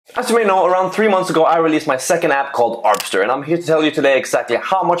As you may know, around 3 months ago I released my second app called Arbster, and I'm here to tell you today exactly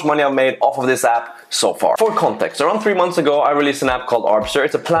how much money I've made off of this app so far. For context, around 3 months ago I released an app called Arbster.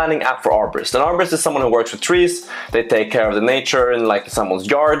 It's a planning app for arborists. An arborist is someone who works with trees. They take care of the nature in like someone's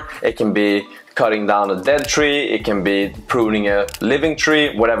yard. It can be cutting down a dead tree, it can be pruning a living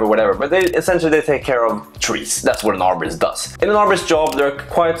tree, whatever. But essentially they take care of trees. That's what an arborist does. In an arborist job, there are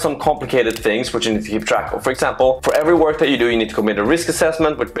quite some complicated things which you need to keep track of. For example, for every work that you do, you need to commit a risk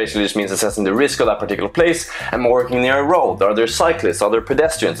assessment, which basically just means assessing the risk of that particular place. And working near a road, are there cyclists, are there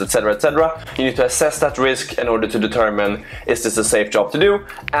pedestrians, etc, etc. You need to assess that risk in order to determine, is this a safe job to do,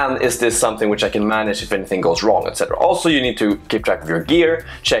 and is this something which I can manage if anything goes wrong, etc. Also, you need to keep track of your gear,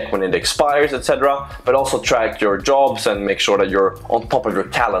 check when it expires, etc, but also track your jobs and make sure that you're on top of your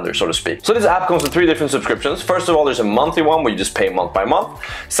calendar, so to speak. So this app comes with 3 different subscriptions. First of all, there's a monthly one where you just pay month by month.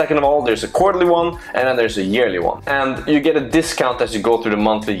 Second of all, there's a quarterly one, and then there's a yearly one. And you get a discount as you go through the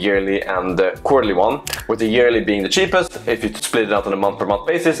monthly, yearly, and the quarterly one, with the yearly being the cheapest if you split it out on a month-per-month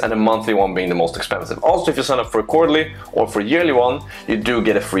basis, and the monthly one being the most expensive. Also, if you sign up for a quarterly or for a yearly one, you do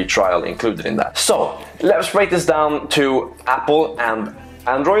get a free trial included in that. So let's break this down to Apple and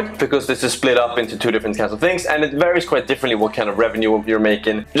Android, because this is split up into 2 different kinds of things, and it varies quite differently what kind of revenue you're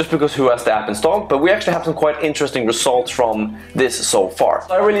making just because who has the app installed. But we actually have some quite interesting results from this so far.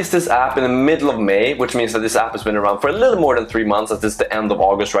 So I released this app in the middle of May, which means that this app has been around for a little more than 3 months, as this is the end of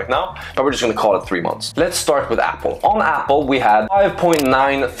August right now, but we're just going to call it 3 months. Let's start with Apple. On Apple we had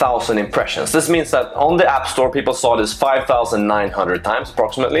 5.9 thousand impressions. This means that on the App Store people saw this 5,900 times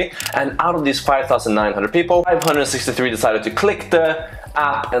approximately, and out of these 5,900 people, 563 decided to click the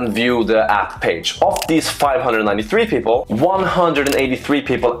app and view the app page. Of these 593 people, 183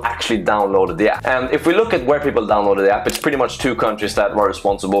 people actually downloaded the app. And if we look at where people downloaded the app, it's pretty much 2 countries that were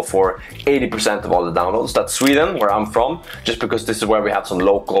responsible for 80% of all the downloads. That's Sweden, where I'm from, just because this is where we have some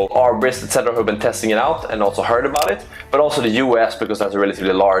local arborists, etc., who have been testing it out and also heard about it, but also the US, because that's a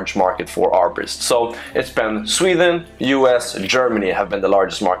relatively large market for arborists. So it's been Sweden, US, Germany have been the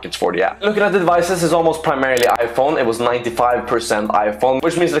largest markets for the app. Looking at the devices, it's almost primarily iPhone. It was 95% iPhone,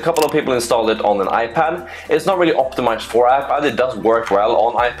 which means that a couple of people installed it on an iPad. It's not really optimized for iPad. It does work well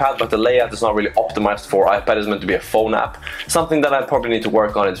on iPad, but the layout is not really optimized for iPad. It's meant to be a phone app, something that I probably need to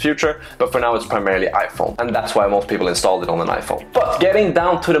work on in the future, but for now it's primarily iPhone, and that's why most people installed it on an iPhone. But getting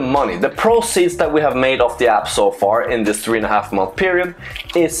down to the money, the proceeds that we have made off the app so far in this 3.5 month period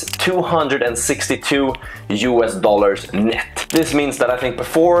is $262 US net. This means that I think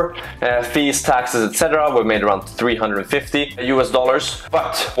before fees, taxes, etc., we made around $350 US.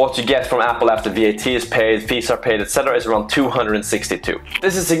 But what you get from Apple after VAT is paid, fees are paid, etc., is around 262.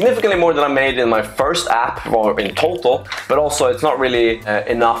 This is significantly more than I made in my first app, or in total, but also it's not really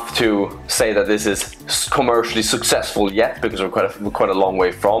enough to say that this is commercially successful yet, because we're quite a long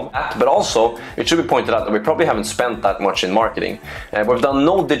way from that. But also, it should be pointed out that we probably haven't spent that much in marketing. We've done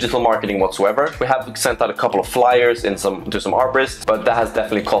no digital marketing whatsoever. We have sent out a couple of flyers to some arborists, but that has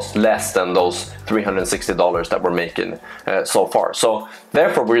definitely cost less than those $360 that we're making so far. So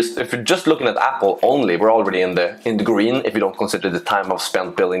therefore, if you're just looking at Apple only, we're already in the green if you don't consider the time I've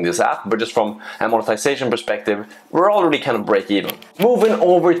spent building this app. But just from a monetization perspective, we're already kind of break even. Moving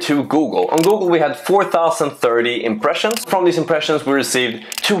over to Google. On Google, we had 4,030 impressions. From these impressions, we received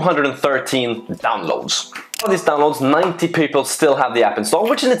 213 downloads. Of these downloads, 90 people still have the app installed,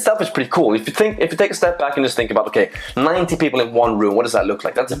 which in itself is pretty cool. If you take a step back and just think about, okay, 90 people in one room, what does that look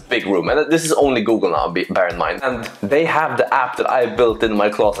like? That's a big room, and this is only Google now, bear in mind. And they have the app that I built in my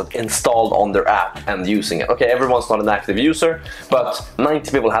closet installed on their app and using it. Okay, everyone's not an active user, but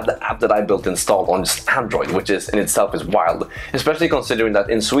 90 people have the app that I built installed on just Android, which is in itself is wild. Especially considering that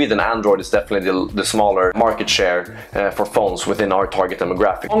in Sweden, Android is definitely the smaller market share for phones within our target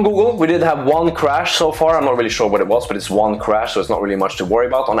demographic. On Google, we did have 1 crash so far. I'm not really sure what it was, but it's 1 crash, so it's not really much to worry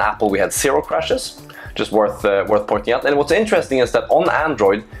about. On Apple we had 0 crashes, just worth pointing out. And what's interesting is that on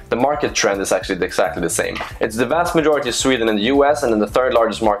Android the market trend is actually exactly the same. It's the vast majority of Sweden and the US, and then the 3rd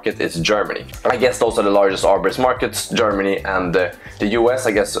largest market is Germany. I guess those are the largest arborist markets, Germany and the US,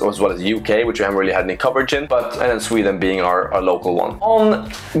 I guess, as well as the UK, which we haven't really had any coverage in, and then Sweden being our local one. On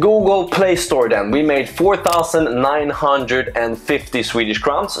Google Play Store then, we made 4,950 Swedish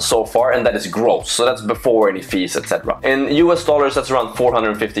crowns so far, and that is gross, so that's before any fees, etc. In US dollars, that's around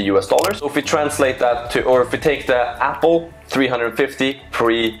 450 US dollars. So if we translate that to, or if we take the Apple 350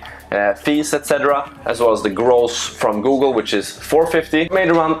 pre fees, etc., as well as the gross from Google, which is $450. Made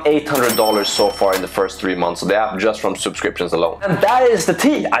around $800 so far in the first 3 months of the app, just from subscriptions alone. And that is the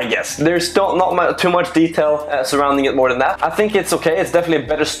tea, I guess. There's still not too much detail surrounding it more than that. I think it's okay. It's definitely a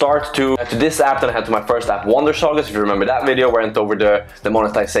better start to this app than I had to my first app, Wonder Sagas. If you remember that video where I went over the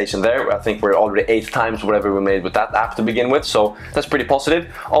monetization there, I think we're already 8 times whatever we made with that app to begin with, so that's pretty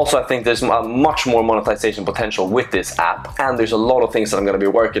positive. Also, I think there's much more monetization potential with this app, and there's a lot of things that I'm going to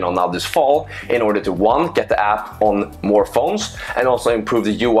be working on now this fall in order to, one, get the app on more phones, and also improve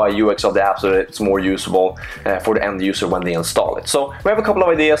the UI UX of the app so that it's more usable for the end user when they install it. So we have a couple of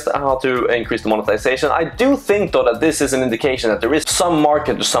ideas on how to increase the monetization. I do think though that this is an indication that there is some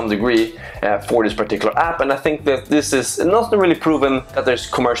market to some degree for this particular app, and I think that this is not really proven that there's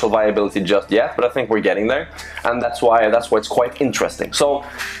commercial viability just yet, but I think we're getting there, and that's why it's quite interesting. So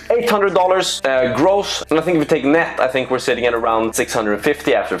 $800 gross, and I think if we take net, I think we're sitting at around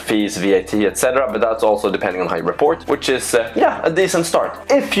 $650 after fees, VAT, etc., but that's also depending on how you report, which is yeah, a decent start.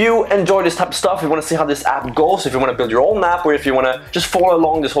 If you enjoy this type of stuff, if you want to see how this app goes, if you want to build your own app, or if you want to just follow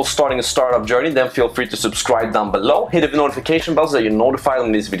along this whole starting a startup journey, then feel free to subscribe down below. Hit the notification bell so that you're notified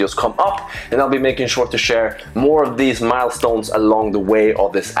when these videos come up, and I'll be making sure to share more of these milestones along the way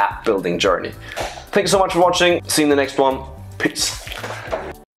of this app building journey. Thank you so much for watching. See you in the next one. Peace.